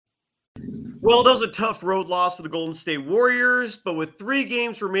Well, that was a tough road loss for the Golden State Warriors, but with 3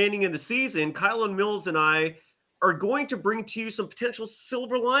 games remaining in the season, Kylan Mills and I are going to bring to you some potential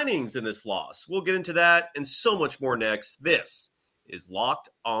silver linings in this loss. We'll get into that and so much more next. This is Locked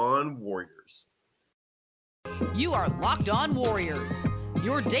On Warriors. You are Locked On Warriors,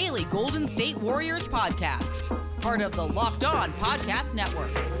 your daily Golden State Warriors podcast. Part of the Locked On Podcast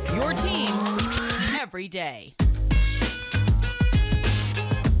Network, your team every day.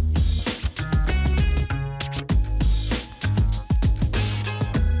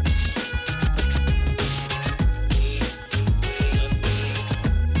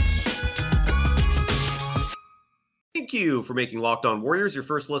 Thank you for making Locked On Warriors your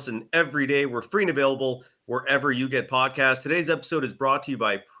first listen every day. We're free and available wherever you get podcasts. Today's episode is brought to you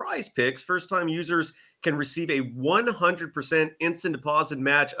by Prize Picks. First-time users can receive a 100% instant deposit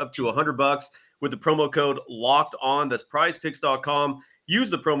match up to $100 with the promo code Locked On. That's prizepicks.com. Use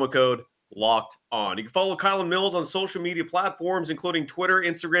the promo code Locked On. You can follow Kylan Mills on social media platforms, including Twitter,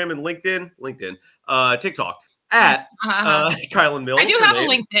 Instagram, and TikTok. At Kylan Mills. I do have a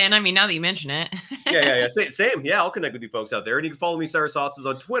LinkedIn. I mean, now that you mention it. Yeah. Same. Yeah, I'll connect with you folks out there. And you can follow me, Sarah Sotzes,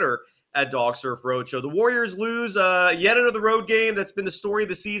 on Twitter at Dog Surf Roadshow. The Warriors lose yet another road game. That's been the story of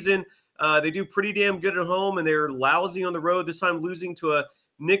the season. They do pretty damn good at home, and they're lousy on the road, this time losing to a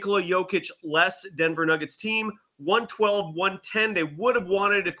Nikola Jokic-less Denver Nuggets team. 112-110. They would have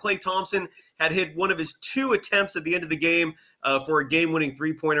won it if Klay Thompson had hit one of his 2 attempts at the end of the game for a game-winning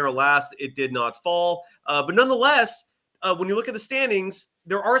three-pointer. Alas, it did not fall. But nonetheless, when you look at the standings,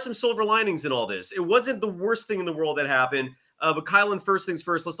 there are some silver linings in all this. It wasn't the worst thing in the world that happened. But Kylan, first things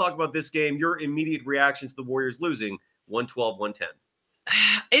first, let's talk about this game. Your immediate reaction to the Warriors losing 112-110.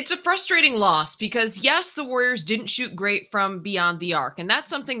 It's a frustrating loss because, yes, the Warriors didn't shoot great from beyond the arc. And that's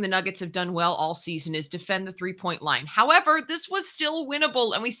something the Nuggets have done well all season, is defend the three-point line. However, this was still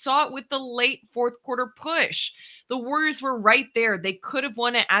winnable, and we saw it with the late fourth quarter push. The Warriors were right there. They could have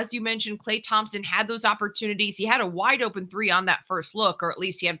won it. As you mentioned, Klay Thompson had those opportunities. He had a wide open 3 on that first look, or at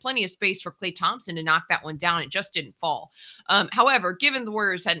least he had plenty of space for Klay Thompson to knock that one down. It just didn't fall. However, given the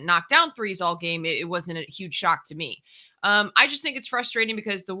Warriors hadn't knocked down threes all game, it wasn't a huge shock to me. I just think it's frustrating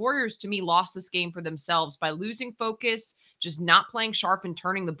because the Warriors, to me, lost this game for themselves by losing focus, just not playing sharp and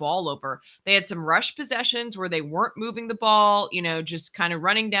turning the ball over. They had some rush possessions where they weren't moving the ball, just kind of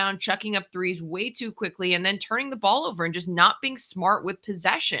running down, chucking up threes way too quickly, and then turning the ball over and just not being smart with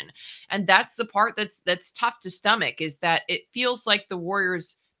possession. And that's the part that's tough to stomach, is that it feels like the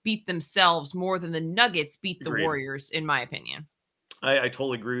Warriors beat themselves more than the Nuggets beat the Warriors, in my opinion. I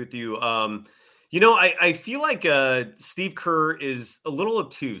totally agree with you. I feel like Steve Kerr is a little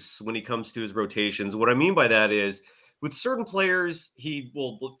obtuse when he comes to his rotations. What I mean by that is, with certain players, he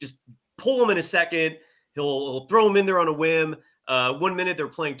will just pull them in a second. He'll throw them in there on a whim. 1 minute they're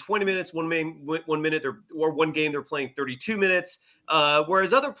playing 20 minutes. One minute one game they're playing 32 minutes.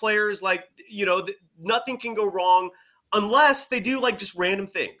 Whereas other players, nothing can go wrong unless they do just random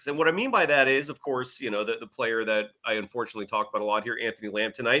things. And what I mean by that is, of course, the player that I unfortunately talked about a lot here, Anthony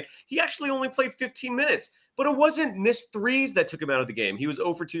Lamb, tonight, he actually only played 15 minutes. But it wasn't missed threes that took him out of the game. He was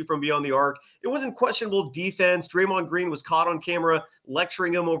 0 for 2 from beyond the arc. It wasn't questionable defense. Draymond Green was caught on camera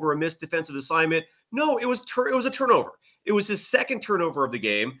lecturing him over a missed defensive assignment. No, it was a turnover. It was his second turnover of the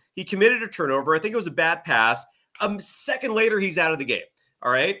game. He committed a turnover. I think it was a bad pass. A second later, he's out of the game.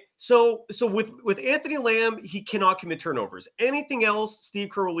 All right. So with Anthony Lamb, he cannot commit turnovers. Anything else, Steve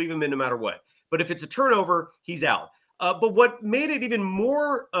Kerr will leave him in no matter what. But if it's a turnover, he's out. But what made it even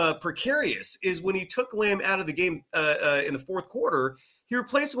more precarious is when he took Lamb out of the game in the fourth quarter, he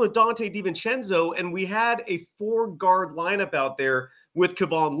replaced him with Dante DiVincenzo, and we had a 4-guard lineup out there with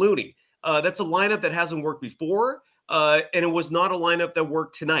Kevon Looney. That's a lineup that hasn't worked before, and it was not a lineup that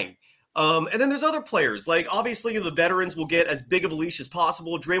worked tonight. And then there's other players. Obviously, the veterans will get as big of a leash as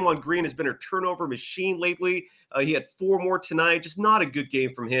possible. Draymond Green has been a turnover machine lately. He had 4 more tonight. Just not a good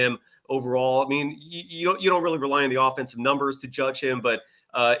game from him overall. I mean, you don't really rely on the offensive numbers to judge him, but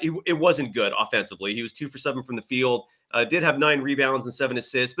it wasn't good offensively. He was 2 for 7 from the field, did have 9 rebounds and 7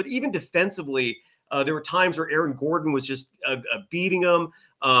 assists. But even defensively, there were times where Aaron Gordon was just beating him.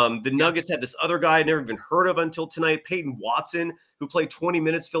 The Nuggets had this other guy I'd never even heard of until tonight, Peyton Watson, who played 20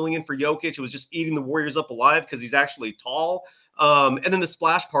 minutes filling in for Jokic. It was just eating the Warriors up alive because he's actually tall. And then the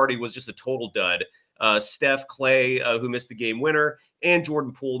splash party was just a total dud. Steph, Klay, who missed the game winner, and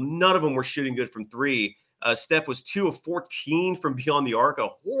Jordan Poole, none of them were shooting good from 3. Steph was 2 of 14 from beyond the arc, a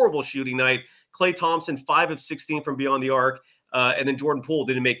horrible shooting night. Klay Thompson, 5 of 16 from beyond the arc. And then Jordan Poole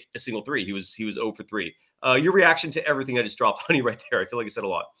didn't make a single 3. He was 0 for 3. Your reaction to everything I just dropped on you right there. I feel like I said a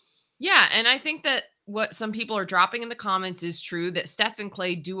lot. Yeah, and I think that what some people are dropping in the comments is true, that Steph and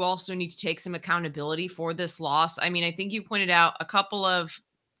Clay do also need to take some accountability for this loss. I mean, I think you pointed out a couple of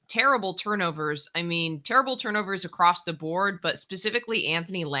terrible turnovers. I mean, terrible turnovers across the board, but specifically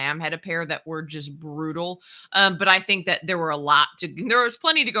Anthony Lamb had a pair that were just brutal. But I think that there was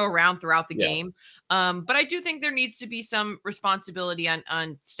plenty to go around throughout the Yeah. game. But I do think there needs to be some responsibility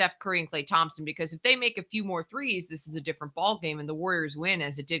on Steph Curry and Klay Thompson, because if they make a few more threes, this is a different ball game, and the Warriors win,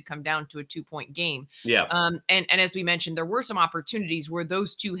 as it did come down to a 2-point game. Yeah. And as we mentioned, there were some opportunities where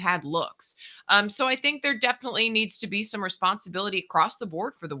those two had looks. So I think there definitely needs to be some responsibility across the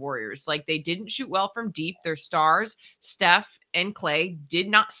board for the Warriors. Like, they didn't shoot well from deep. Their stars, Steph and Clay, did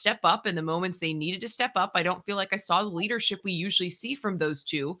not step up in the moments they needed to step up. I don't feel like I saw the leadership we usually see from those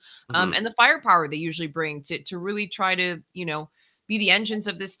two, and the firepower they usually bring to really try to, be the engines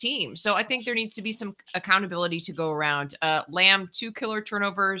of this team. So I think there needs to be some accountability to go around. Lamb, 2 killer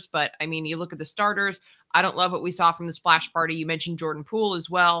turnovers, but I mean, you look at the starters. I don't love what we saw from the splash party. You mentioned Jordan Poole as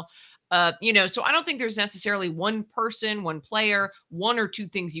well. So I don't think there's necessarily one person, one player, one or two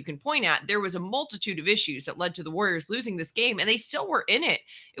things you can point at. There was a multitude of issues that led to the Warriors losing this game, and they still were in it.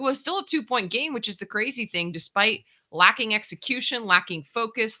 It was still a 2-point game, which is the crazy thing, despite lacking execution, lacking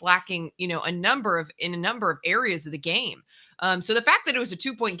focus, lacking, a number of areas of the game. So the fact that it was a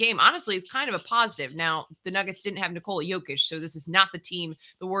 2-point game, honestly, is kind of a positive. Now, the Nuggets didn't have Nikola Jokic, so this is not the team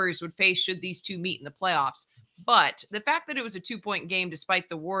the Warriors would face should these two meet in the playoffs. But the fact that it was a 2-point game, despite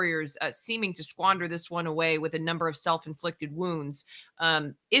the Warriors seeming to squander this one away with a number of self-inflicted wounds,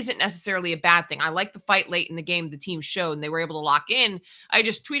 isn't necessarily a bad thing. I like the fight late in the game the team showed, and they were able to lock in. I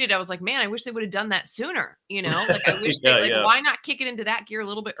just tweeted, I was like, man, I wish they would have done that sooner. Like, I wish why not kick it into that gear a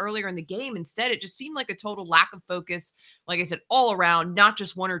little bit earlier in the game? Instead, it just seemed like a total lack of focus. Like I said, all around, not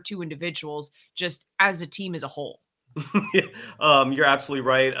just one or two individuals, just as a team as a whole. You're absolutely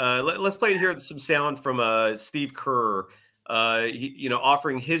right. Let's play here some sound from Steve Kerr,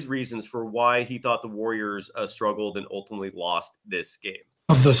 offering his reasons for why he thought the Warriors struggled and ultimately lost this game.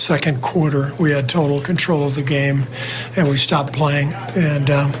 Of the second quarter, we had total control of the game, and we stopped playing, and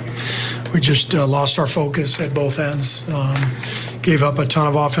we just lost our focus at both ends. Gave up a ton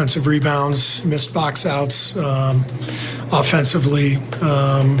of offensive rebounds, missed box outs. Offensively,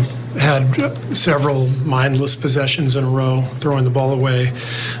 had several mindless possessions in a row, throwing the ball away,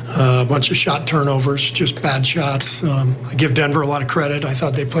 a bunch of shot turnovers, just bad shots. I give Denver a lot of credit. I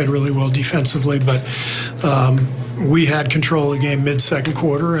thought they played really well defensively, but we had control of the game mid-second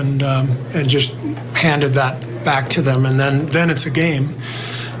quarter and just handed that back to them. And then it's a game.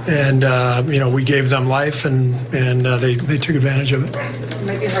 And, we gave them life, and they took advantage of it. It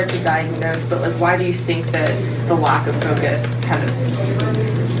might be hard to diagnose, but, why do you think that the lack of focus kind of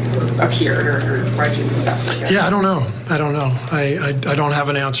appeared, or why did you think that? Yeah, I don't know. I don't have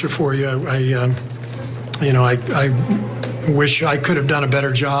an answer for you. I wish I could have done a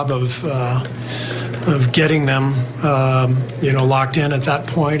better job of getting them, locked in at that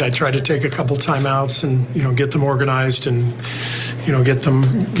point. I tried to take a couple timeouts and, get them organized and, get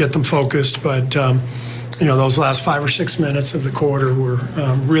them focused. But, those last 5 or 6 minutes of the quarter were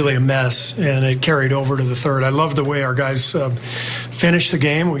really a mess, and it carried over to the third. I love the way our guys finished the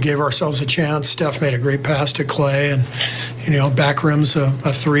game. We gave ourselves a chance. Steph made a great pass to Clay, and, back rims a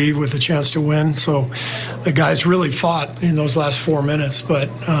three with a chance to win. So the guys really fought in those last 4 minutes. But,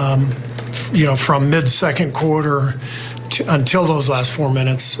 from mid-second quarter until those last 4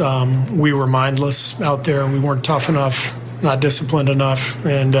 minutes, we were mindless out there. We weren't tough enough, not disciplined enough,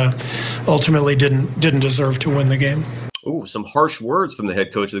 and ultimately didn't deserve to win the game. Ooh, some harsh words from the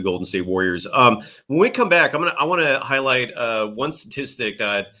head coach of the Golden State Warriors. When we come back, I want to highlight one statistic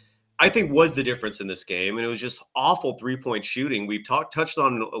that I think was the difference in this game, and it was just awful 3-point shooting. We've touched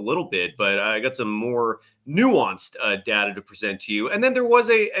on a little bit, but I got some more nuanced data to present to you. And then there was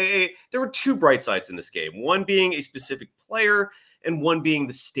there were two bright sides in this game, one being a specific player and one being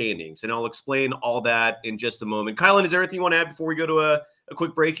the standings. And I'll explain all that in just a moment. Kylan, is there anything you want to add before we go to a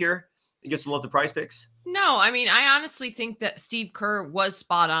quick break here and get some love to Prize Picks? No, I mean, I honestly think that Steve Kerr was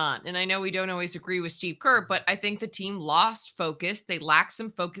spot on. And I know we don't always agree with Steve Kerr, but I think the team lost focus. They lacked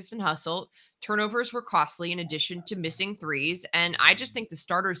some focus and hustle. Turnovers were costly in addition to missing threes. And I just think the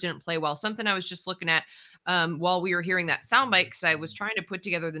starters didn't play well. Something I was just looking at while we were hearing that soundbite, because I was trying to put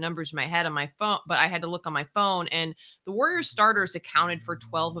together the numbers in my head on my phone, but I had to look on my phone, and the Warriors starters accounted for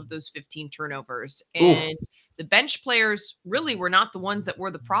 12 of those 15 turnovers. And the bench players really were not the ones that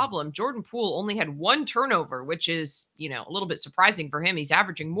were the problem. Jordan Poole only had 1 turnover, which is, a little bit surprising for him. He's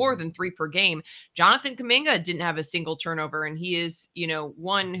averaging more than 3 per game. Jonathan Kuminga didn't have a single turnover, and he is,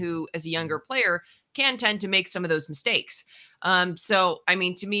 one who, as a younger player, can tend to make some of those mistakes. So, I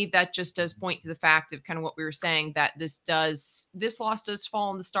mean, to me, that just does point to the fact of kind of what we were saying, that this loss does fall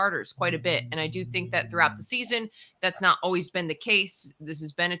on the starters quite a bit. And I do think that throughout the season, that's not always been the case. This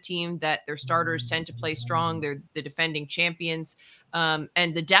has been a team that their starters tend to play strong. They're the defending champions.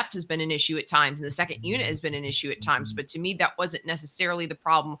 And the depth has been an issue at times, and the second unit has been an issue at times. But to me, that wasn't necessarily the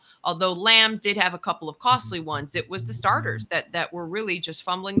problem. Although Lamb did have a couple of costly ones, it was the starters that were really just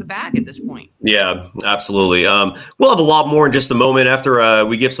fumbling the bag at this point. Yeah, absolutely. We'll have a lot more in just a moment after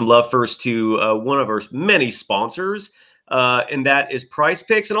we give some love first to one of our many sponsors, and that is Prize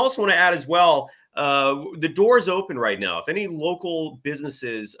Picks. And also want to add as well, the door is open right now. If any local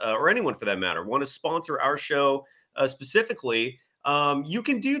businesses or anyone for that matter want to sponsor our show specifically, you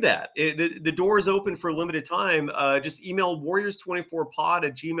can do that. The door is open for a limited time. Just email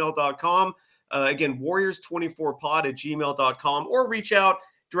warriors24pod@gmail.com. Again, warriors24pod@gmail.com, or reach out,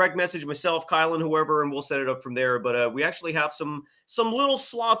 direct message myself, Kyle, and whoever, and we'll set it up from there. But we actually have some little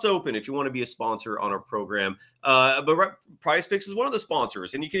slots open if you want to be a sponsor on our program. But Prize Picks is one of the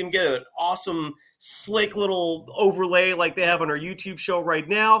sponsors, and you can even get an awesome, slick little overlay like they have on our YouTube show right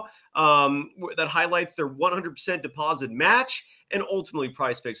now that highlights their 100% deposit match. And ultimately,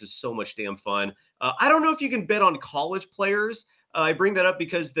 Prize Picks is so much damn fun. I don't know if you can bet on college players. I bring that up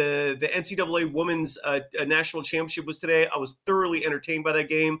because the NCAA Women's National Championship was today. I was thoroughly entertained by that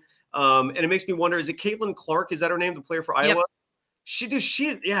game. And it makes me wonder, is it Caitlin Clark? Is that her name, the player for Iowa?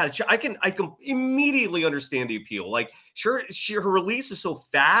 Yep. I can immediately understand the appeal. Like, sure, her release is so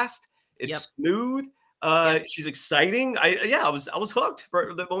fast. It's smooth. She's exciting. I was hooked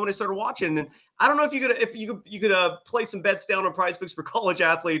for the moment I started watching. And I don't know if you could play some bets down on Prize Picks for college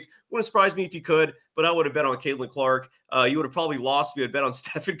athletes. Wouldn't surprise me if you could, but I would have bet on Caitlin Clark. You would have probably lost if you had bet on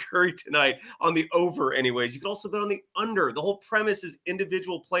Stephen Curry tonight on the over anyways. You could also bet on the under. The whole premise is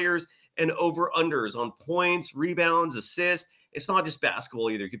individual players and over-unders on points, rebounds, assists. It's not just basketball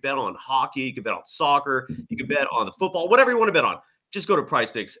either. You could bet on hockey. You could bet on soccer. You could bet on the football, whatever you want to bet on. Just go to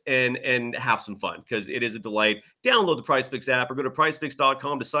Prize Picks and have some fun, because it is a delight. Download the Prize Picks app or go to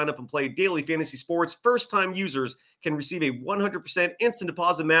prizepicks.com to sign up and play daily fantasy sports. First-time users can receive a 100% instant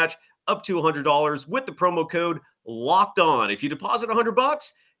deposit match up to $100 with the promo code Locked On. If you deposit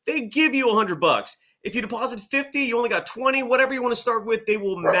 $100, they give you $100. If you deposit 50, you only got 20. Whatever you want to start with, they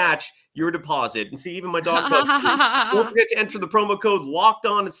will match your deposit. And see, even my dog. Don't forget to enter the promo code Locked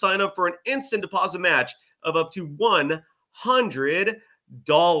On and sign up for an instant deposit match of up to $100.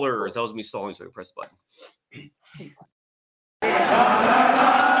 That was me stalling, so I can press the button.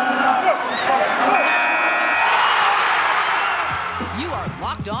 You are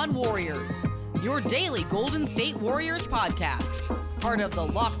Locked On Warriors, your daily Golden State Warriors podcast. Part of the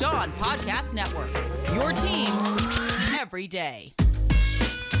Locked On Podcast Network, your team every day.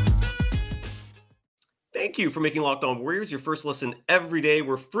 Thank you for making Locked On Warriors your first listen every day.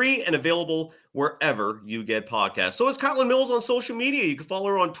 We're free and available wherever you get podcasts. So is Kylan Mills on social media. You can follow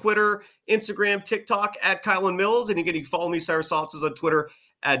her on Twitter, Instagram, TikTok at Kylan Mills. And you can follow me, Cyrus Sauces, on Twitter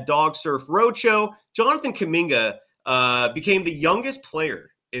at Dogsurf Roadshow. Jonathan Kuminga became the youngest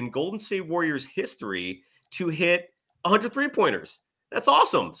player in Golden State Warriors history to hit 100 3-pointers. That's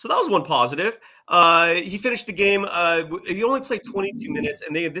awesome. So that was one positive. He finished the game. He only played 22 minutes.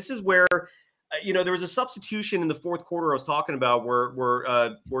 And this is where there was a substitution in the fourth quarter I was talking about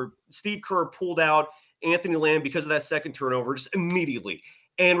where Steve Kerr pulled out Anthony Lamb because of that second turnover just immediately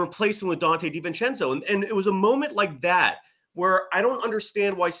and replaced him with Dante DiVincenzo. And it was a moment like that where I don't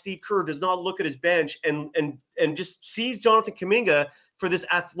understand why Steve Kerr does not look at his bench and just sees Jonathan Kuminga for this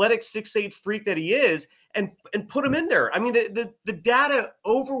athletic 6'8" freak that he is and put him in there. I mean, the data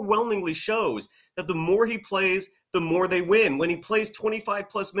overwhelmingly shows that the more he plays, the more they win. When he plays 25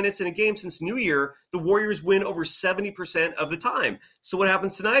 plus minutes in a game since New Year, the Warriors win over 70% of the time. So what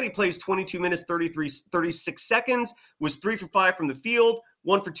happens tonight? He plays 22 minutes, 36 seconds, was 3 for 5 from the field,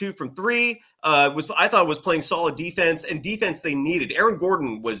 1 for 2 from 3. I thought was playing solid defense, and defense they needed. Aaron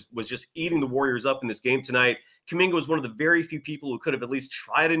Gordon was just eating the Warriors up in this game tonight. Kuminga was one of the very few people who could have at least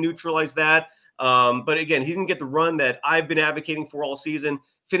tried to neutralize that. But again, he didn't get the run that I've been advocating for all season.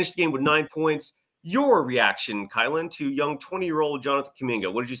 Finished the game with 9 points. Your reaction, Kylan, to young 20-year-old Jonathan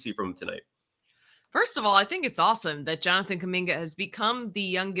Kuminga. What did you see from him tonight? First of all, I think it's awesome that Jonathan Kuminga has become the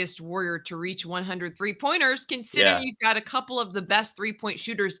youngest Warrior to reach 100 3-pointers, considering you've got a couple of the best 3-point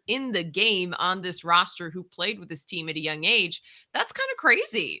shooters in the game on this roster who played with this team at a young age. That's kind of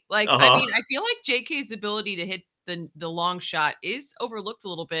crazy. I mean, I feel like JK's ability to hit the long shot is overlooked a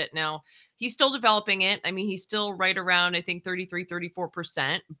little bit. Now, he's still developing it. I mean, he's still right around, I think,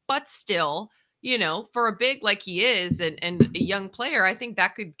 34%, but still, for a big like he is and a young player, I think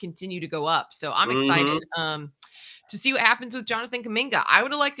that could continue to go up. So I'm excited. to see what happens with Jonathan Kuminga. I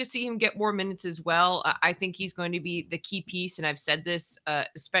would have liked to see him get more minutes as well. I think he's going to be the key piece, and I've said this,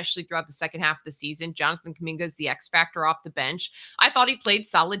 especially throughout the second half of the season. Jonathan Kuminga is the X factor off the bench. I thought he played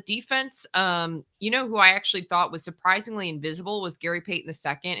solid defense. Who I actually thought was surprisingly invisible was Gary Payton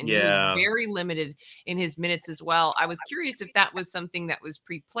II, and he was very limited in his minutes as well. I was curious if that was something that was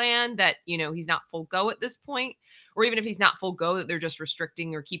pre-planned, that, he's not full go at this point, or even if he's not full go, that they're just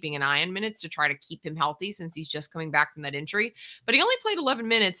restricting or keeping an eye on minutes to try to keep him healthy since he's just coming back from that injury. But he only played 11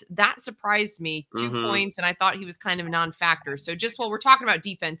 minutes. That surprised me. 2 points, and I thought he was kind of a non-factor. So just while we're talking about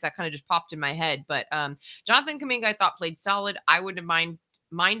defense, that kind of just popped in my head. But Jonathan Kuminga, I thought, played solid. I wouldn't have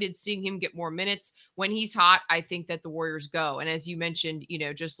minded seeing him get more minutes. When he's hot, I think that the Warriors go. And as you mentioned,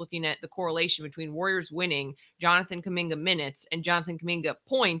 just looking at the correlation between Warriors winning, Jonathan Kuminga minutes, and Jonathan Kuminga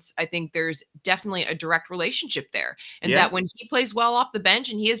points, I think there's definitely a direct relationship there. And that when he plays well off the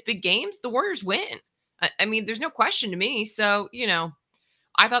bench and he has big games, the Warriors win. I mean, there's no question to me. So,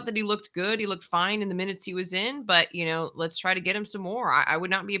 I thought that he looked good. He looked fine in the minutes he was in, but, let's try to get him some more. I would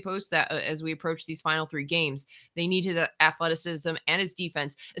not be opposed to that as we approach these final 3 games. They need his athleticism and his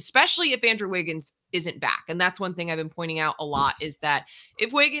defense, especially if Andrew Wiggins isn't back. And that's one thing I've been pointing out a lot, is that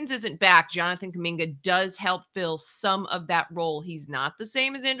if Wiggins isn't back, Jonathan Kuminga does help fill some of that role. He's not the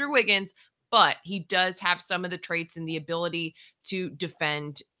same as Andrew Wiggins, but he does have some of the traits and the ability to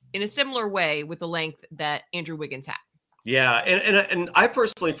defend in a similar way with the length that Andrew Wiggins had. Yeah, and I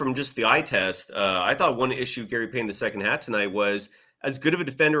personally, from just the eye test, I thought one issue Gary Payton II had tonight was, as good of a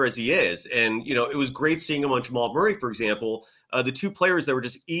defender as he is, and it was great seeing him on Jamal Murray, for example. The 2 players that were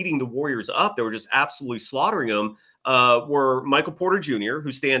just eating the Warriors up, they were just absolutely slaughtering them, were Michael Porter Jr.,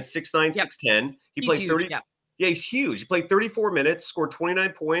 who stands 6'9", 6'10". He played 30. Yeah, he's huge. He played 34 minutes, scored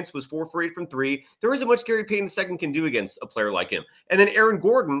 29 points, was 4 for 8 from 3. There isn't much Gary Payton II can do against a player like him. And then Aaron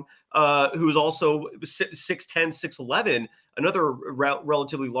Gordon, who is also 6'10", 6'11", another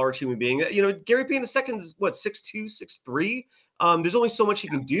relatively large human being. Gary Payton II is, 6'2", 6'3"? There's only so much he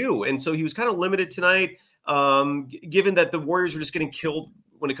can do. And so he was kind of limited tonight, given that the Warriors are just getting killed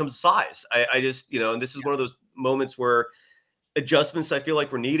when it comes to size. I just, and this is one of those moments where adjustments I feel like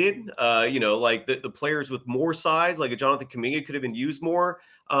were needed. Like the players with more size, like a Jonathan Kuminga, could have been used more.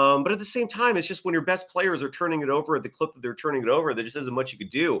 But at the same time, it's just when your best players are turning it over at the clip that they're turning it over, there just isn't much you could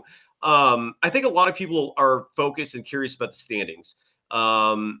do. I think a lot of people are focused and curious about the standings,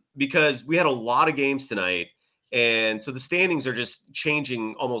 because we had a lot of games tonight. And so the standings are just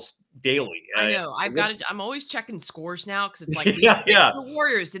changing almost daily. I know. I'm always checking scores now, because it's like, the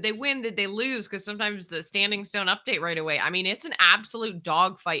Warriors, did they win? Did they lose? Because sometimes the standings don't update right away. I mean, it's an absolute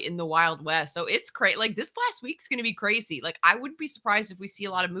dogfight in the Wild West. So it's crazy. Like, this last week's going to be crazy. Like, I wouldn't be surprised if we see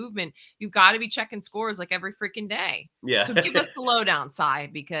a lot of movement. You've got to be checking scores like every freaking day. Yeah. So give us the lowdown, Cy,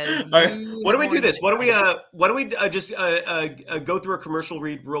 because why don't we do this? Why don't we just go through a commercial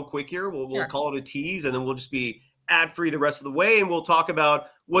read real quick here? We'll call it a tease, and then we'll just be ad-free the rest of the way, and we'll talk about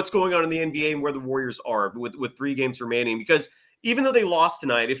what's going on in the NBA and where the Warriors are with 3 games remaining. Because even though they lost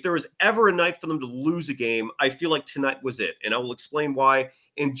tonight, if there was ever a night for them to lose a game, I feel like tonight was it. And I will explain why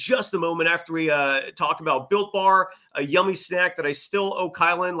in just a moment after we talk about Built Bar, a yummy snack that I still owe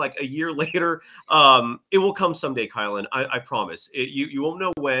Kylan like a year later. It will come someday, Kylan. I promise. You won't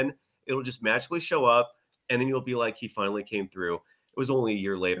know when. It'll just magically show up, and then you'll be like, he finally came through. It was only a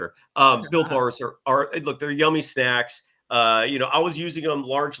year later. Built Bars are look, they're yummy snacks. I was using them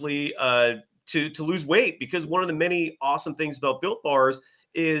largely to lose weight, because one of the many awesome things about Built Bars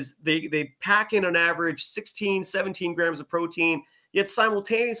is they pack in an average 16, 17 grams of protein, yet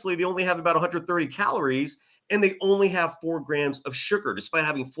simultaneously they only have about 130 calories, and they only have 4 grams of sugar, despite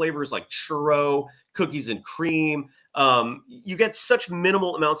having flavors like churro, cookies and cream. You get such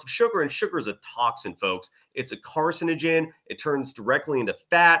minimal amounts of sugar, and sugar is a toxin, folks. It's a carcinogen. It turns directly into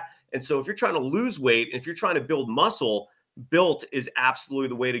fat. And so if you're trying to lose weight, and if you're trying to build muscle, Built is absolutely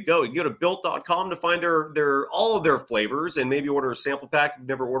the way to go. You can go to built.com to find their all of their flavors, and maybe order a sample pack if you've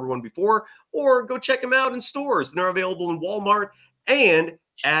never ordered one before, or go check them out in stores. And they're available in Walmart and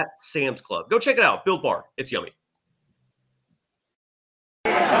at Sam's Club. Go check it out. Built Bar. It's yummy.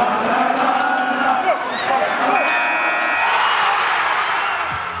 You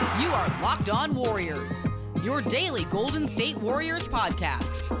are Locked On Warriors, your daily Golden State Warriors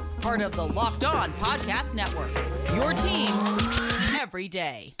podcast. Part of the Locked On Podcast Network, your team every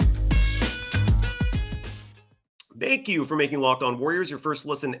day. Thank you for making Locked On Warriors your first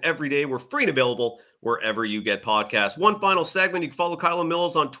listen every day. We're free and available wherever you get podcasts. One final segment. You can follow Kylan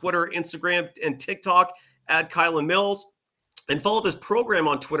Mills on Twitter, Instagram, and TikTok at Kylan Mills. And follow this program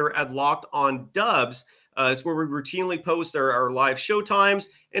on Twitter at Locked On Dubs. It's where we routinely post our live show times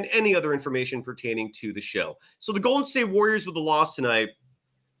and any other information pertaining to the show. So the Golden State Warriors with the loss tonight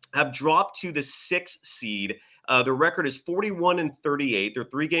have dropped to the 6th seed. Their record is 41-38. They're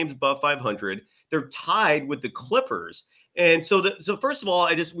 3 games above 500. They're tied with the Clippers. And so first of all,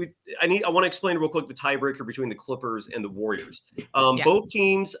 I want to explain real quick the tiebreaker between the Clippers and the Warriors. Both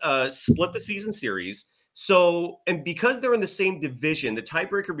teams split the season series. So, and because they're in the same division, the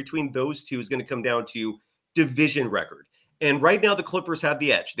tiebreaker between those two is going to come down to division record. And right now, the Clippers have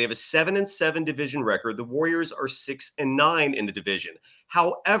the edge. They have a 7-7 division record. The Warriors are 6-9 in the division.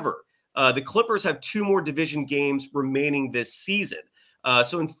 However, the Clippers have 2 more division games remaining this season.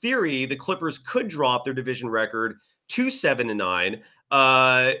 So in theory, the Clippers could drop their division record to 7-9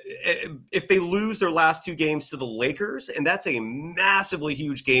 if they lose their last 2 games to the Lakers. And that's a massively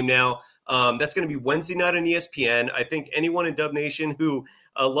huge game now. That's going to be Wednesday night on ESPN. I think anyone in Dub Nation who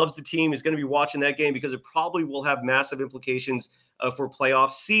loves the team is going to be watching that game because it probably will have massive implications for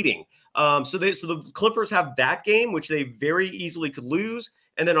playoff seeding. So the Clippers have that game, which they very easily could lose.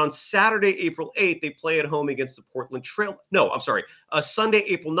 And then on Saturday, April 8th, they play at home against the Portland Trail. No, I'm sorry. Sunday,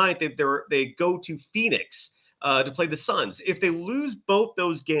 April 9th, they go to Phoenix to play the Suns. If they lose both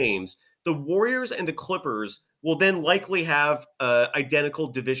those games, the Warriors and the Clippers will then likely have identical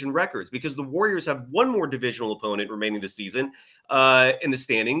division records because the Warriors have one more divisional opponent remaining this season in the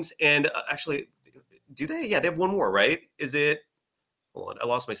standings. And actually, do they? Yeah, they have one more, right? Is it? Hold on. I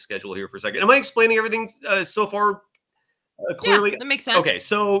lost my schedule here for a second. Am I explaining everything so far clearly? Yeah, that makes sense. Okay,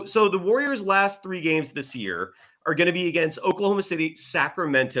 so the Warriors' last 3 games this year are going to be against Oklahoma City,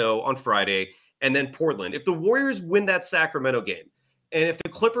 Sacramento on Friday, and then Portland. If the Warriors win that Sacramento game, and if the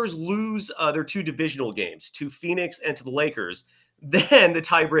Clippers lose their 2 divisional games to Phoenix and to the Lakers, then the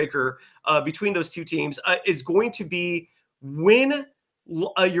tiebreaker between those 2 teams is going to be their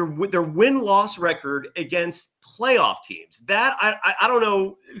win-loss record against playoff teams. That I don't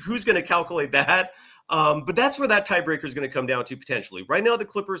know who's going to calculate that, but that's where that tiebreaker is going to come down to potentially. Right now, the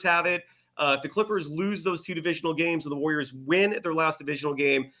Clippers have it. If the Clippers lose those 2 divisional games and the Warriors win their last divisional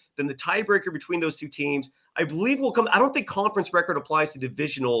game, then the tiebreaker between those 2 teams, I believe, will come. I don't think conference record applies to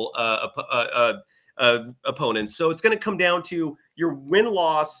divisional opponents. So it's going to come down to your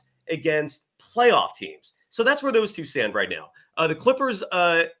win-loss against playoff teams. So that's where those 2 stand right now. The Clippers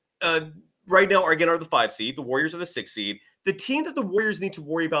right now are the 5 seed. The Warriors are the 6 seed. The team that the Warriors need to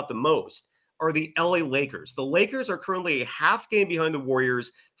worry about the most are the LA Lakers. The Lakers are currently a half game behind the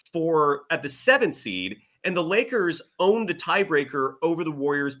Warriors at the 7 seed, and the Lakers own the tiebreaker over the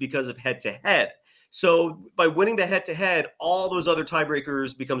Warriors because of head-to-head. So by winning the head-to-head, all those other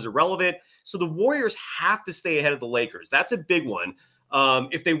tiebreakers becomes irrelevant. So the Warriors have to stay ahead of the Lakers. That's a big one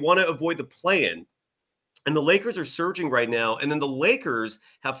if they want to avoid the play-in. And the Lakers are surging right now. And then the Lakers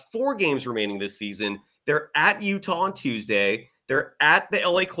have 4 games remaining this season. They're at Utah on Tuesday. They're at the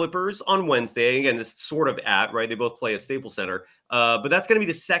LA Clippers on Wednesday. Again, this sort of right? They both play at Staples Center. But that's going to be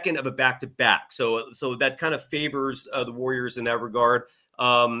the second of a back-to-back. So that kind of favors the Warriors in that regard.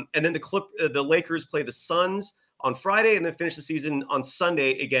 And then the Lakers play the Suns on Friday and then finish the season on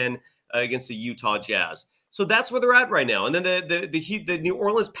Sunday again against the Utah Jazz. So that's where they're at right now. And then the New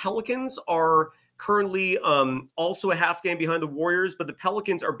Orleans Pelicans are currently also a half game behind the Warriors, but the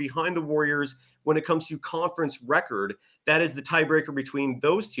Pelicans are behind the Warriors when it comes to conference record. That is the tiebreaker between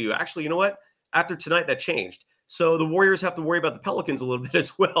those 2. Actually, you know what? After tonight, that changed. So the Warriors have to worry about the Pelicans a little bit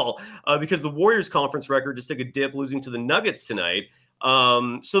as well because the Warriors conference record just took a dip losing to the Nuggets tonight.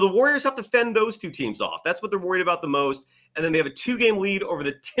 So the Warriors have to fend those 2 teams off. That's what they're worried about the most. And then they have a 2-game lead over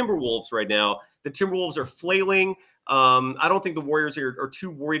the Timberwolves right now. The Timberwolves are flailing. I don't think the Warriors are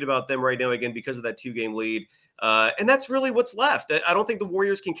too worried about them right now, again, because of that 2-game lead. And that's really what's left. I don't think the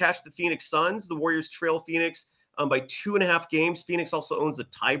Warriors can catch the Phoenix Suns. The Warriors trail Phoenix by 2.5 games. Phoenix also owns the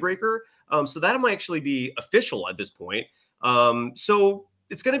tiebreaker. So that might actually be official at this point. So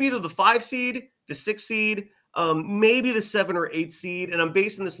it's going to be either the 5 seed, the 6 seed, maybe the 7 or 8 seed. And I'm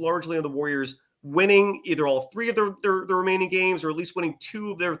basing this largely on the Warriors winning either all 3 of their remaining games or at least winning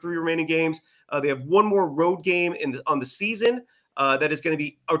 2 of their 3 remaining games. They have 1 more road game on the season that is going to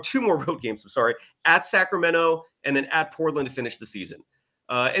be, or 2 more road games, I'm sorry, at Sacramento and then at Portland to finish the season.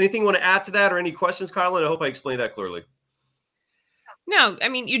 Anything you want to add to that or any questions, Kylan? I hope I explained that clearly. No, I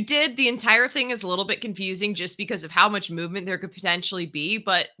mean, you did. The entire thing is a little bit confusing just because of how much movement there could potentially be.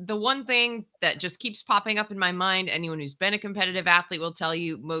 But the one thing that just keeps popping up in my mind, anyone who's been a competitive athlete will tell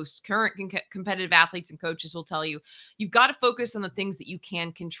you, most current competitive athletes and coaches will tell you, you've got to focus on the things that you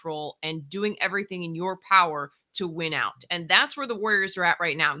can control and doing everything in your power to win out. And that's where the Warriors are at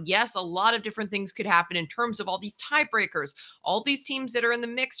right now. Yes, a lot of different things could happen in terms of all these tiebreakers, all these teams that are in the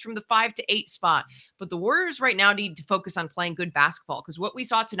mix from the 5 to 8 spot. But the Warriors right now need to focus on playing good basketball, because what we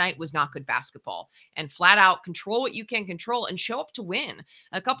saw tonight was not good basketball. And flat out control what you can control and show up to win.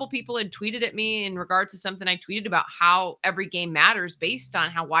 A couple people had tweeted at me in regards to something I tweeted about how every game matters based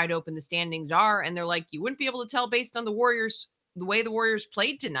on how wide open the standings are. And they're like, you wouldn't be able to tell based on the way the Warriors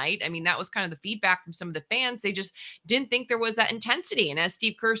played tonight. I mean, that was kind of the feedback from some of the fans. They just didn't think there was that intensity. And as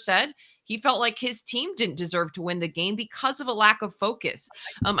Steve Kerr said, he felt like his team didn't deserve to win the game because of a lack of focus.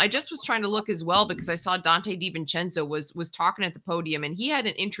 I just was trying to look as well because I saw Dante DiVincenzo was talking at the podium, and he had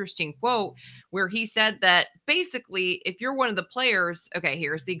an interesting quote where he said that basically, if you're one of the players, okay,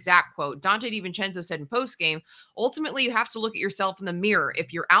 here's the exact quote. Dante DiVincenzo said in postgame, ultimately, you have to look at yourself in the mirror.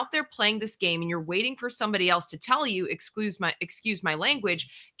 If you're out there playing this game and you're waiting for somebody else to tell you, excuse my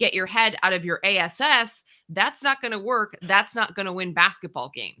language, get your head out of your ASS, that's not going to work. That's not going to win basketball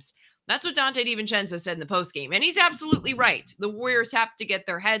games. That's what Dante DiVincenzo said in the postgame. And he's absolutely right. The Warriors have to get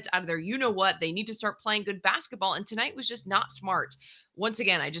their heads out of their you-know-what. They need to start playing good basketball. And tonight was just not smart. Once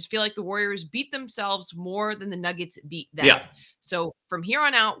again, I just feel like the Warriors beat themselves more than the Nuggets beat them. Yeah. So from here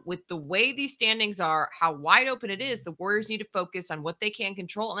on out, with the way these standings are, how wide open it is, the Warriors need to focus on what they can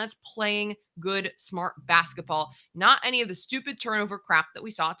control, and that's playing good, smart basketball, not any of the stupid turnover crap that we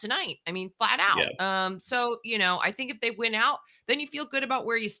saw tonight. I mean, flat out. Yeah. So, I think if they win out, then you feel good about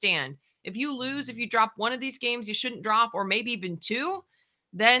where you stand. If you lose, if you drop one of these games you shouldn't drop, or maybe even two,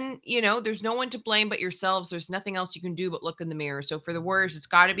 then, there's no one to blame but yourselves. There's nothing else you can do but look in the mirror. So for the Warriors, it's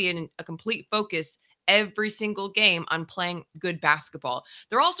got to be a complete focus every single game on playing good basketball.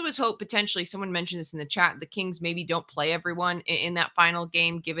 There also is hope, potentially, someone mentioned this in the chat, the Kings maybe don't play everyone in that final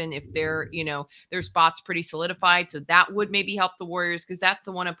game, given if their spot's pretty solidified. So that would maybe help the Warriors, because that's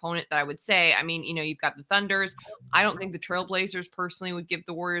the one opponent that I would say, I mean, you've got the Thunders. I don't think the Trailblazers personally would give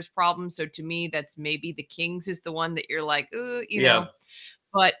the Warriors problems. So to me, that's maybe the Kings is the one that you're like, you know.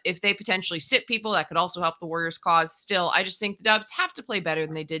 But if they potentially sit people, that could also help the Warriors' cause. Still, I just think the Dubs have to play better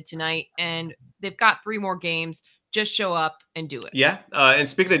than they did tonight, and they've got 3 more games. Just show up and do it. Yeah, and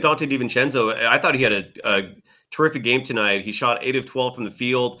speaking of Dante DiVincenzo, I thought he had a terrific game tonight. He shot 8 of 12 from the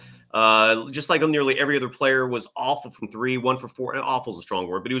field. Just like nearly every other player, was awful from 3, 1 for 4. Awful is a strong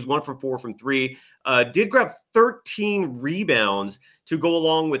word, but he was 1 for 4 from 3. Did grab 13 rebounds to go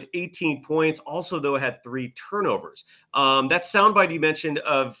along with 18 points. Also, though, had 3 turnovers. That soundbite you mentioned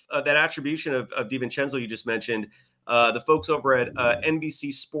of that attribution of DiVincenzo you just mentioned, the folks over at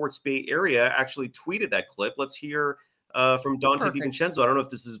NBC Sports Bay Area actually tweeted that clip. Let's hear from Dante DiVincenzo. I don't know if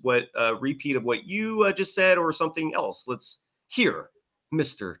this is what repeat of what you just said or something else. Let's hear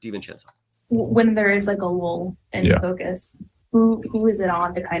Mr. DiVincenzo. When there is like a lull in focus, who is it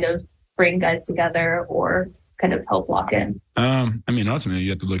on to kind of bring guys together or kind of help lock in? I mean, ultimately,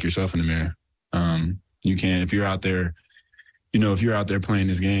 you have to look yourself in the mirror. You can't, if you're out there, if you're out there playing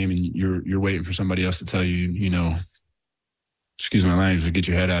this game and you're waiting for somebody else to tell you, excuse my language, to get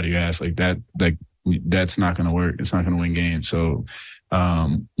your head out of your ass like that, that's not going to work. It's not going to win games. So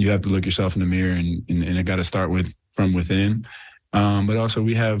you have to look yourself in the mirror, and it got to start from within. But also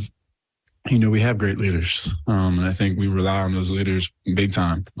we have great leaders. And I think we rely on those leaders big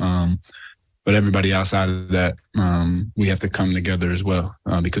time. But everybody outside of that, we have to come together as well,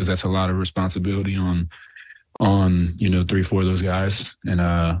 because that's a lot of responsibility on 3-4 of those guys. And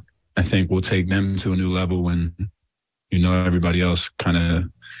I think we'll take them to a new level when, everybody else kind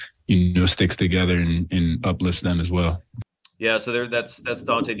of, sticks together and uplifts them as well. Yeah, so that's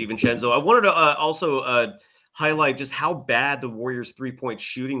Dante DiVincenzo. I wanted to also highlight just how bad the Warriors' 3-point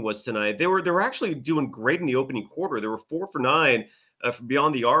shooting was tonight. They were actually doing great in the opening quarter. They were 4 for 9 from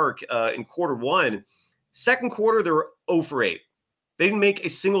beyond the arc in quarter 1. Second quarter, they were 0 for 8. They didn't make a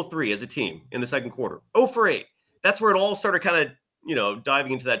single 3 as a team in the second quarter. 0 for 8. That's where it all started kind of,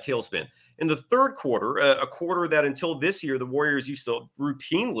 diving into that tailspin. In the third quarter, a quarter that until this year, the Warriors used to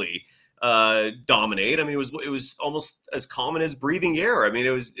routinely dominate. I mean, it was almost as common as breathing air. I mean,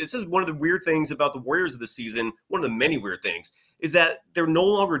 this is one of the weird things about the Warriors of the season. One of the many weird things is that they're no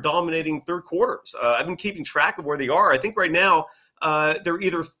longer dominating third quarters. I've been keeping track of where they are. I think right now they're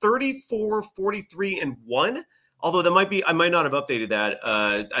either 34, 43, and 1. Although I might not have updated that.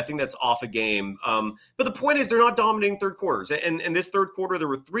 I think that's off a game. But the point is they're not dominating third quarters. And in this third quarter, there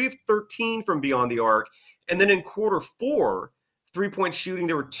were 3 of 13 from beyond the arc. And then in quarter 4, 3-point shooting,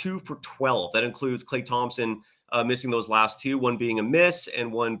 there were 2 for 12. That includes Klay Thompson missing those last 2, one being a miss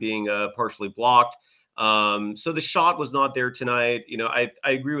and one being partially blocked. So the shot was not there tonight. I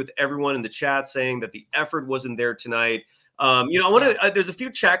agree with everyone in the chat saying that the effort wasn't there tonight. I want to. There's a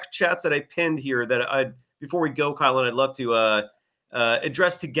few chats that I pinned here that before we go, Kylan, I'd love to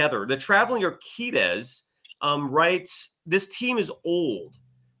address together. The Traveling Arquides writes, this team is old.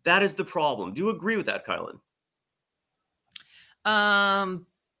 That is the problem. Do you agree with that, Kylan?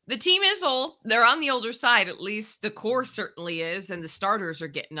 The team is old. They're on the older side, at least the core certainly is, and the starters are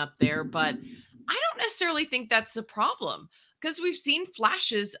getting up there, but I don't necessarily think that's the problem, because we've seen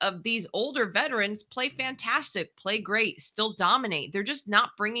flashes of these older veterans play fantastic, play great, still dominate. They're just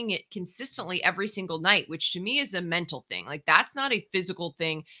not bringing it consistently every single night, which to me is a mental thing. Like, that's not a physical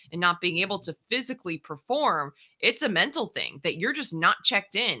thing, and not being able to physically perform. It's a mental thing that you're just not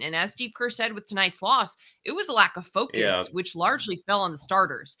checked in. And as Steve Kerr said with tonight's loss, it was a lack of focus, which largely fell on the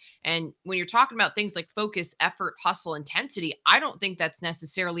starters. And when you're talking about things like focus, effort, hustle, intensity, I don't think that's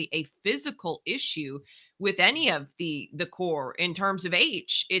necessarily a physical issue with any of the core in terms of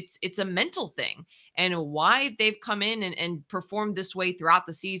age. It's a mental thing. And why they've come in and performed this way throughout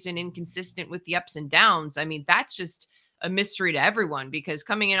the season, inconsistent with the ups and downs, I mean, that's just a mystery to everyone, because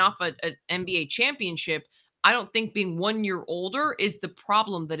coming in off an NBA championship, I don't think being 1 year older is the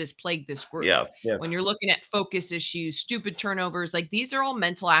problem that has plagued this group. Yeah. When you're looking at focus issues, stupid turnovers, like, these are all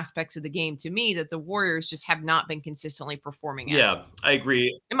mental aspects of the game to me that the Warriors just have not been consistently performing at. Yeah, I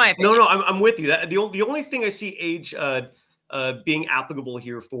agree. In my opinion. No, I'm with you. That the only thing I see age being applicable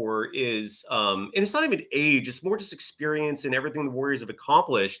here for is, and it's not even age, it's more just experience and everything the Warriors have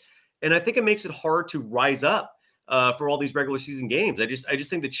accomplished. And I think it makes it hard to rise up for all these regular season games. I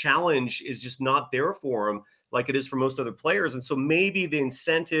just think the challenge is just not there for them like it is for most other players. And so maybe the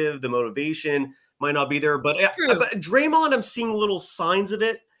incentive, the motivation might not be there. But Draymond, I'm seeing little signs of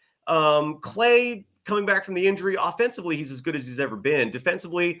it. Clay coming back from the injury, offensively, he's as good as he's ever been.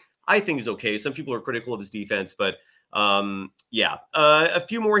 Defensively, I think he's okay. Some people are critical of his defense, but a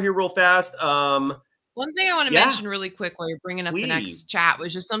few more here real fast. One thing I want to mention really quick while you're bringing up the next chat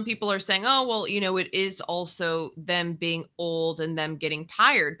was just some people are saying, oh, well, it is also them being old and them getting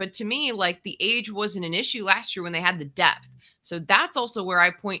tired. But to me, like, the age wasn't an issue last year when they had the depth. So that's also where I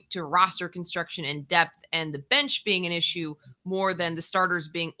point to roster construction and depth and the bench being an issue more than the starters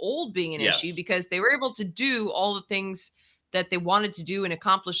being old being an issue, because they were able to do all the things that they wanted to do and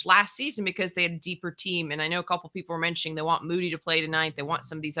accomplish last season because they had a deeper team. And I know a couple people were mentioning they want Moody to play tonight. They want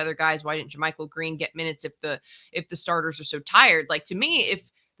some of these other guys. Why didn't JaMychal Green get minutes if the starters are so tired? Like, to me,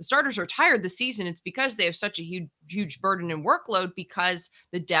 if the starters are tired this season, it's because they have such a huge burden and workload, because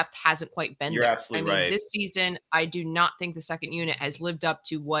the depth hasn't quite been there. Absolutely right. This season, I do not think the second unit has lived up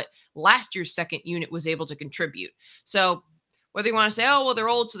to what last year's second unit was able to contribute. So whether you want to say, oh, well, they're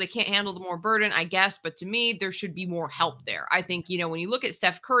old, so they can't handle the more burden, I guess. But to me, there should be more help there. I think, when you look at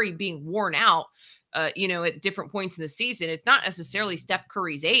Steph Curry being worn out, at different points in the season, it's not necessarily Steph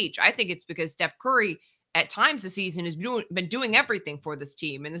Curry's age. I think it's because Steph Curry, at times this season, has been doing everything for this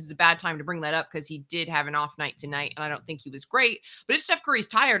team. And this is a bad time to bring that up because he did have an off night tonight, and I don't think he was great. But if Steph Curry's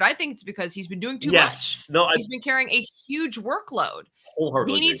tired, I think it's because he's been doing too much. He's been carrying a huge workload.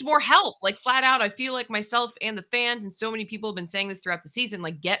 He needs more help, like, flat out. I feel like myself and the fans and so many people have been saying this throughout the season,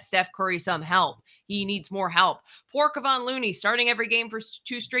 like, get Steph Curry some help. He needs more help. Poor Kevon Looney starting every game for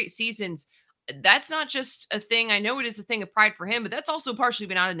 2 straight seasons. That's not just a thing. I know it is a thing of pride for him, but that's also partially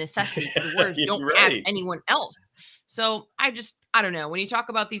been out of necessity because the Warriors don't have anyone else. So I don't know. When you talk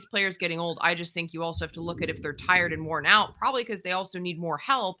about these players getting old, I just think you also have to look at if they're tired and worn out, probably because they also need more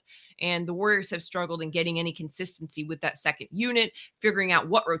help. And the Warriors have struggled in getting any consistency with that second unit, figuring out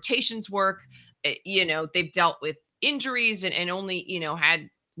what rotations work. They've dealt with injuries and only, had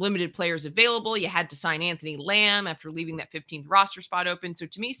limited players available. You had to sign Anthony Lamb after leaving that 15th roster spot open. So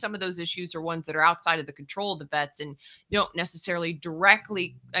to me, some of those issues are ones that are outside of the control of the vets and don't necessarily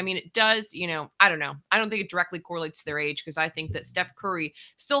directly, it does, I don't know. I don't think it directly correlates to their age, because I think that Steph Curry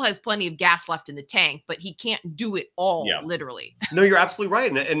still has plenty of gas left in the tank, but he can't do it all, literally. No, you're absolutely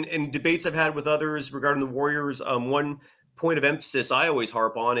right. And debates I've had with others regarding the Warriors, one point of emphasis I always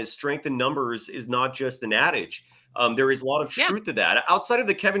harp on is strength in numbers is not just an adage. There is a lot of truth to that. Outside of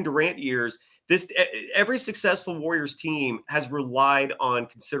the Kevin Durant years, every successful Warriors team has relied on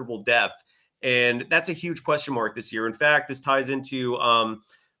considerable depth, and that's a huge question mark this year. In fact, this ties into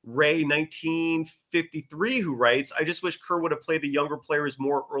Ray 1953, who writes, I just wish Kerr would have played the younger players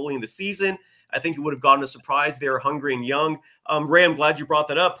more early in the season. I think he would have gotten a surprise. They're hungry and young. Ray, I'm glad you brought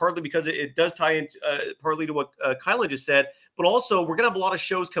that up, partly because it does tie into partly to what Kylan just said, but also we're going to have a lot of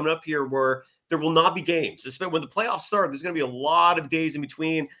shows coming up here where there will not be games. When the playoffs start, there's going to be a lot of days in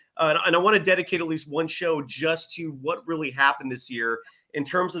between. And I want to dedicate at least one show just to what really happened this year in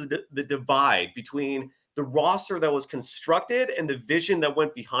terms of the divide between the roster that was constructed and the vision that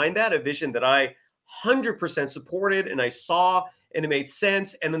went behind that, a vision that I 100% supported and I saw and it made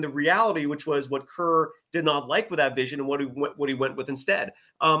sense. And then the reality, which was what Kerr did not like with that vision and what he went with instead.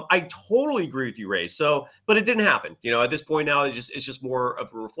 I totally agree with you, Ray. So, but it didn't happen. At this point now, it's just more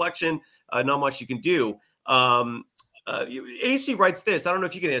of a reflection. Not much you can do. AC writes this. I don't know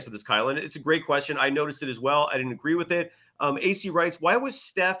if you can answer this, Kylan. It's a great question. I noticed it as well. I didn't agree with it. AC writes, why was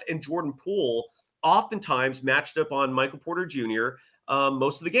Steph and Jordan Poole oftentimes matched up on Michael Porter Jr.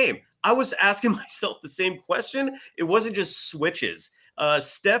 Most of the game? I was asking myself the same question. It wasn't just switches.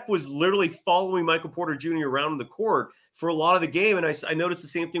 Steph was literally following Michael Porter Jr. around the court for a lot of the game, and I noticed the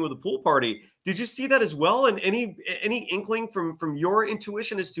same thing with the pool party. Did you see that as well? And any inkling from your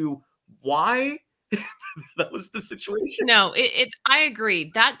intuition as to why that was the situation? No, I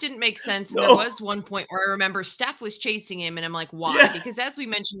agree. That didn't make sense. No. There was one point where I remember Steph was chasing him, and I'm like, why? Yeah. Because as we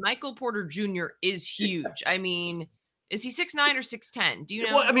mentioned, Michael Porter Jr. is huge. I mean, is he 6'9" or 6'10"? Do you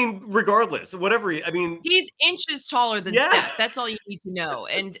know? Well, I mean, regardless, whatever. He's inches taller than Yeah. Steph. That's all you need to know.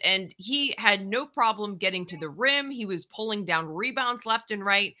 And he had no problem getting to the rim. He was pulling down rebounds left and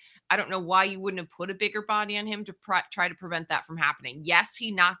right. I don't know why you wouldn't have put a bigger body on him to try to prevent that from happening. Yes,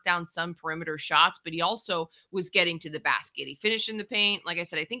 he knocked down some perimeter shots, but he also was getting to the basket. He finished in the paint. Like I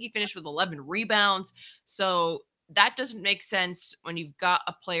said, I think he finished with 11 rebounds. So that doesn't make sense when you've got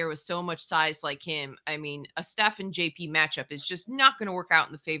a player with so much size like him. I mean, a Steph and JP matchup is just not going to work out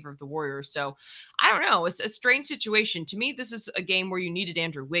in the favor of the Warriors. So I don't know. It's a strange situation. To me, this is a game where you needed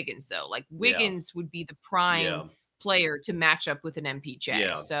Andrew Wiggins, though. Like Wiggins would be the prime player to match up with an MPJ.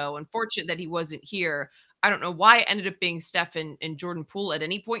 Yeah. So unfortunate that he wasn't here. I don't know why it ended up being Steph and Jordan Poole at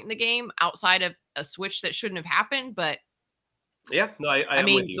any point in the game outside of a switch that shouldn't have happened. But yeah, no, I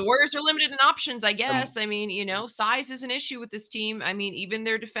mean, the Warriors are limited in options, I guess. I mean, size is an issue with this team. I mean, even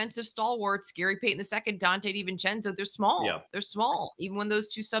their defensive stalwarts, Gary Payton II, Dante DiVincenzo, they're small. Yeah. They're small. Even when those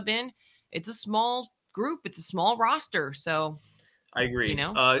two sub in, it's a small group. It's a small roster. So I agree.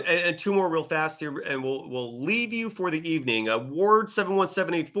 And two more real fast here, and we'll leave you for the evening. Ward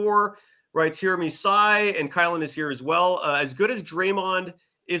 71784 writes, "Hear me sigh," and Kylan is here as well. As good as Draymond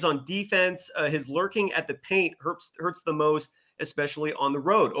is on defense, his lurking at the paint hurts the most, especially on the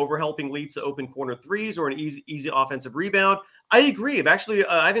road. Overhelping leads to open corner threes or an easy offensive rebound. I agree.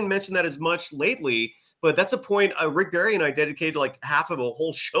 I haven't mentioned that as much lately, but that's a point Rick Barry and I dedicated like half of a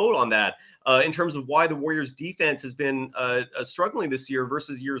whole show on that in terms of why the Warriors defense has been struggling this year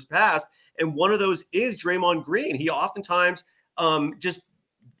versus years past. And one of those is Draymond Green. He oftentimes just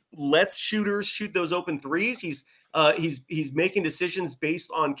lets shooters shoot those open threes. He's making decisions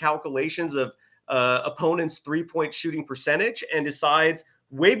based on calculations of opponent's 3-point shooting percentage and decides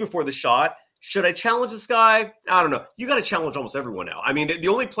way before the shot, should I challenge this guy? I don't know. You got to challenge almost everyone now. I mean, the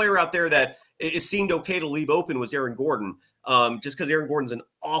only player out there that it seemed okay to leave open was Aaron Gordon, just because Aaron Gordon's an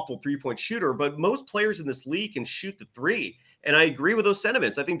awful 3-point shooter. But most players in this league can shoot the three. And I agree with those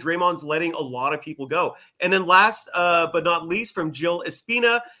sentiments. I think Draymond's letting a lot of people go. And then last but not least, from Jill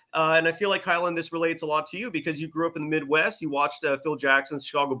Espina, and I feel like, Kylan, this relates a lot to you because you grew up in the Midwest. You watched Phil Jackson's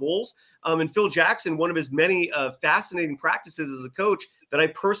Chicago Bulls. And Phil Jackson, one of his many fascinating practices as a coach that I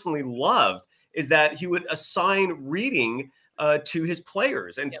personally loved is that he would assign reading to his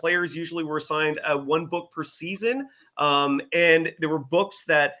players. And players usually were assigned one book per season. And there were books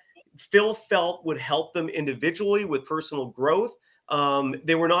that Phil felt would help them individually with personal growth.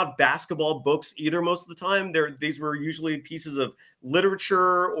 They were not basketball books either most of the time. These were usually pieces of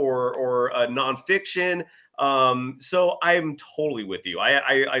literature or nonfiction. So I'm totally with you.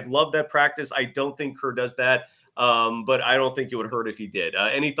 I love that practice. I don't think Kerr does that, but I don't think it would hurt if he did.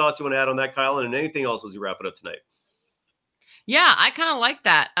 Any thoughts you want to add on that, Kylan, and anything else as you wrap it up tonight? Yeah, I kind of like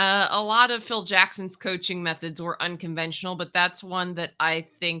that. A lot of Phil Jackson's coaching methods were unconventional, but that's one that I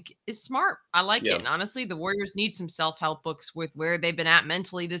think is smart. I like it. And honestly, the Warriors need some self-help books with where they've been at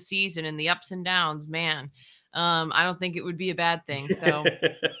mentally this season and the ups and downs, man. I don't think it would be a bad thing. So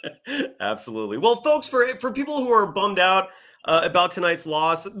absolutely. Well, folks, for people who are bummed out about tonight's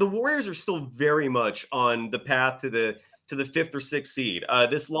loss, the Warriors are still very much on the path to the 5th or 6th seed.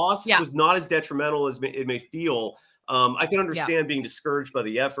 This loss was not as detrimental as it may feel. I can understand being discouraged by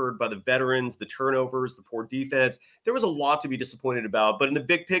the effort, by the veterans, the turnovers, the poor defense. There was a lot to be disappointed about, but in the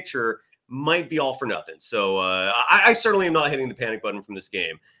big picture, might be all for nothing. So I certainly am not hitting the panic button from this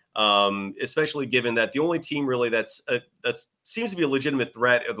game, especially given that the only team really that seems to be a legitimate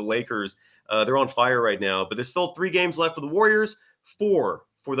threat are the Lakers. They're on fire right now, but there's still 3 games left for the Warriors, 4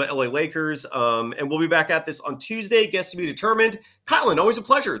 for the LA Lakers. And we'll be back at this on Tuesday. Guests to be determined. Kylan, always a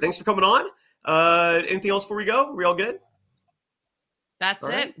pleasure. Thanks for coming on. Anything else before we go? Are we all good? That's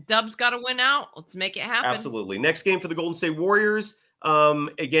all it. Dub's got to win out. Let's make it happen. Absolutely. Next game for the Golden State Warriors,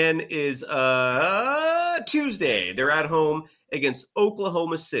 again, is Tuesday. They're at home against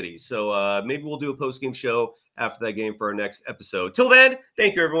Oklahoma City. So maybe we'll do a post-game show after that game for our next episode. Till then,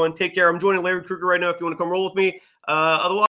 thank you, everyone. Take care. I'm joining Larry Krueger right now if you want to come roll with me. Otherwise,